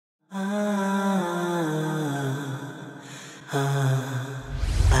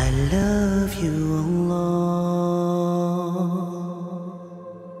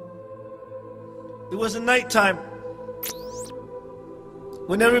was in night time,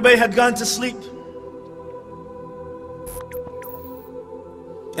 when everybody had gone to sleep.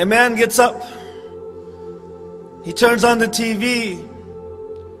 A man gets up, he turns on the TV,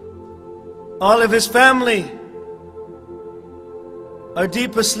 all of his family are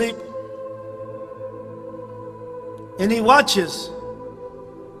deep asleep, and he watches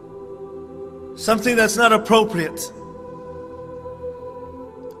something that's not appropriate.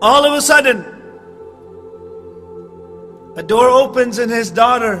 All of a sudden, a door opens and his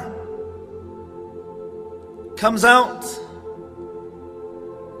daughter comes out,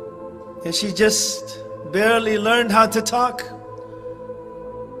 and she just barely learned how to talk.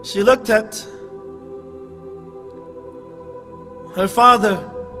 She looked at her father.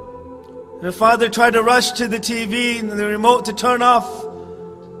 Her father tried to rush to the TV and the remote to turn off.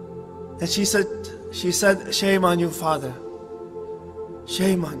 And she said, "Shame on you, father.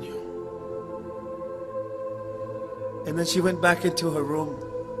 Shame on you." And then she went back into her room.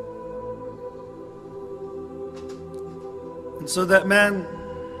 And so that man,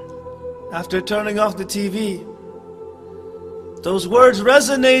 after turning off the TV, those words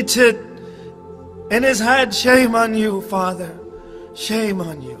resonated in his head. "Shame on you, father. Shame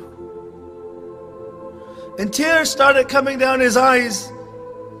on you." And tears started coming down his eyes.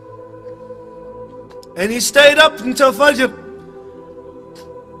 And he stayed up until Fajr,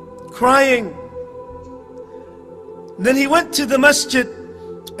 crying. Then he went to the masjid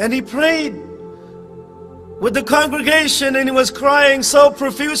and he prayed with the congregation, and he was crying so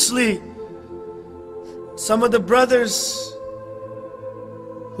profusely. Some of the brothers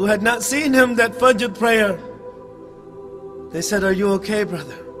who had not seen him that Fajr prayer, they said, "Are you okay,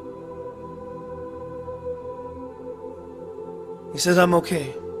 brother?" He said, "I'm okay."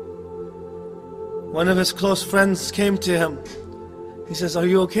 One of his close friends came to him. He says, "Are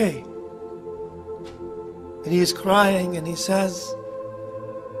you okay?" And he is crying, and he says,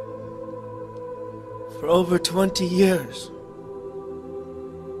 "For over 20 years,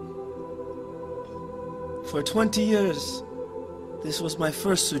 for 20 years, this was my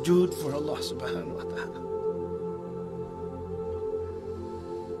first sujood for Allah subhanahu wa ta'ala.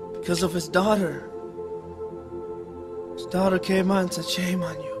 Because of his daughter. His daughter came on and said, 'Shame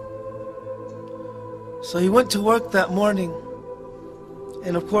on you.' So he went to work that morning.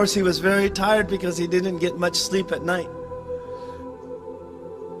 And of course he was very tired because he didn't get much sleep at night.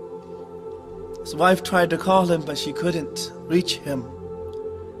 His wife tried to call him, but she couldn't reach him.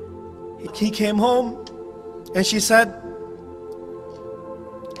 He came home and she said,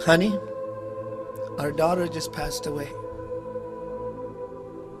 "Honey, our daughter just passed away."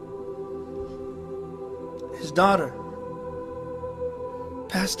 His daughter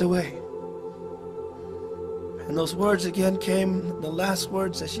passed away. And those words again came, the last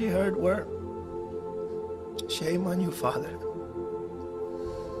words that she heard were, "Shame on you, father.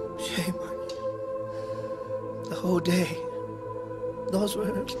 Shame on you." The whole day, those were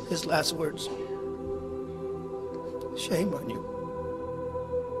his last words. "Shame on you."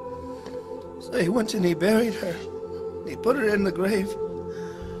 So he went and he buried her. He put her in the grave.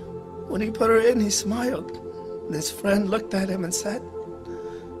 When he put her in, he smiled. And his friend looked at him and said,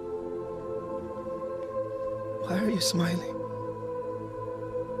 "Why are you smiling?"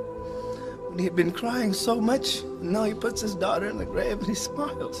 When he had been crying so much, now he puts his daughter in the grave and he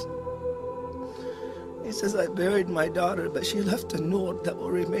smiles. He says, "I buried my daughter, but she left a nur that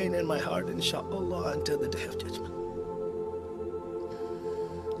will remain in my heart, InshaAllah, until the day of judgment."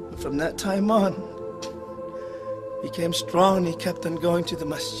 And from that time on, he became strong. He kept on going to the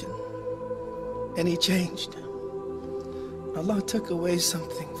masjid. And he changed. Allah took away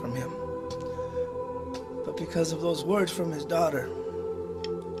something from him. But because of those words from his daughter,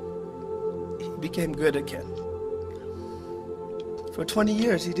 he became good again. For 20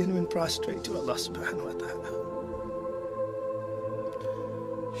 years, he didn't even prostrate to Allah subhanahu wa ta'ala.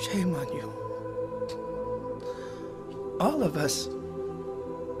 Shame on you. All of us,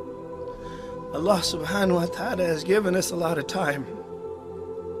 Allah subhanahu wa ta'ala has given us a lot of time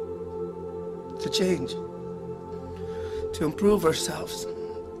to change, to improve ourselves.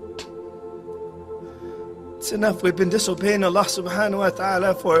 It's enough. We've been disobeying Allah subhanahu wa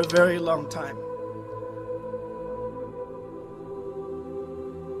ta'ala for a very long time.